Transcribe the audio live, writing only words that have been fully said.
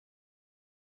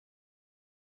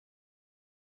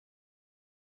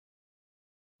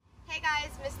Hey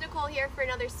guys, Miss Nicole here for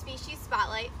another Species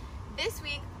Spotlight. This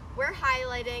week we're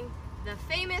highlighting the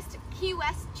famous Key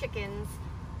West chickens,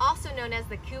 also known as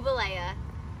the Cuban.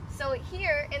 So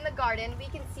here in the garden we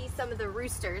can see some of the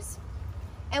roosters.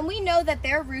 And we know that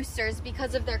they're roosters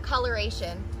because of their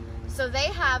coloration. So they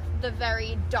have the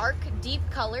very dark, deep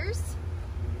colors,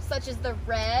 such as the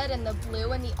red and the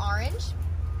blue and the orange.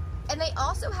 And they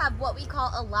also have what we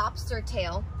call a lobster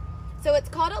tail. So it's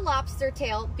called a lobster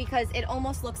tail because it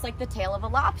almost looks like the tail of a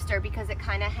lobster because it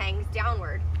kind of hangs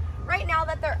downward. Right now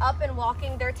that they're up and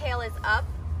walking, their tail is up,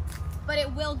 but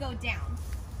it will go down.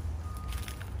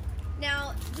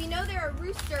 Now, we know they're a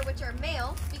rooster, which are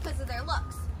male, because of their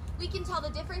looks. We can tell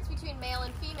the difference between male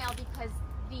and female because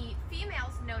the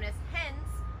females, known as hens,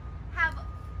 have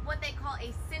what they call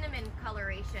a cinnamon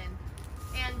coloration,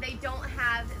 and they don't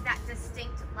have that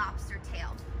distinct lobster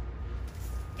tail.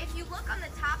 If you look on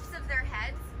the tops of their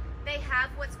heads, they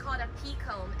have what's called a pea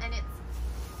comb, and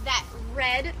it's that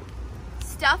red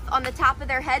stuff on the top of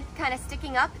their head kind of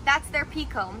sticking up. That's their pea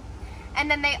comb.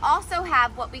 And then they also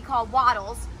have what we call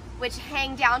wattles, which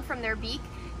hang down from their beak,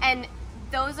 and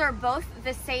those are both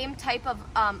the same type of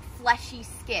fleshy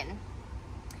skin.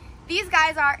 These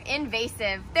guys are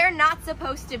invasive. They're not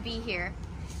supposed to be here.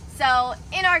 So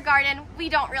in our garden, we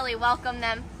don't really welcome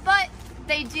them, but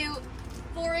they do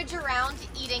forage around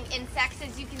eating insects.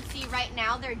 As you can see right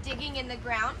now, they're digging in the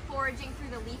ground, foraging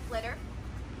through the leaf litter.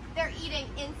 They're eating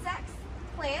insects,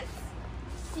 plants,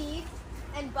 seeds,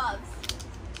 and bugs.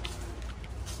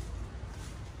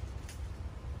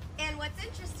 And what's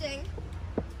interesting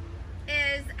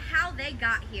is how they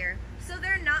got here. So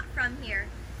they're not from here.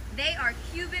 They are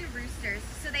Cuban roosters,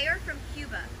 so they are from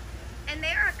Cuba. And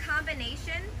they are a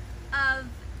combination of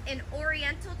an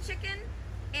oriental chicken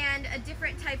and a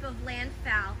different type of land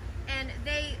fowl. And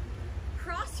they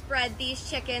crossbred these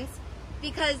chickens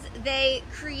because they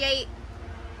create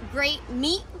great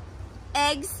meat,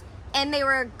 eggs, and they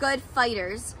were good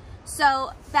fighters.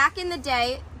 So back in the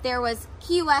day, there was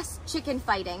Key West chicken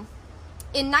fighting.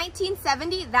 In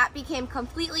 1970, that became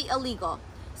completely illegal.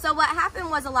 So what happened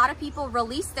was a lot of people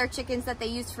released their chickens that they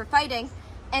used for fighting,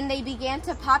 and they began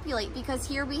to populate because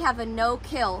here we have a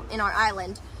no-kill in our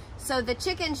island. So the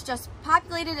chickens just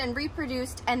populated and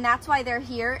reproduced, and that's why they're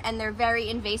here, and they're very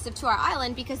invasive to our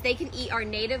island because they can eat our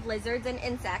native lizards and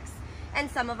insects and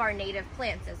some of our native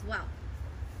plants as well.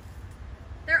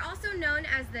 They're also known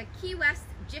as the Key West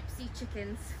Gypsy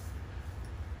Chickens.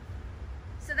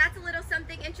 So that's a little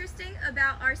something interesting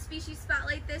about our Species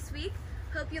Spotlight this week.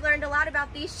 Hope you learned a lot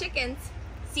about these chickens.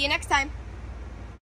 See you next time.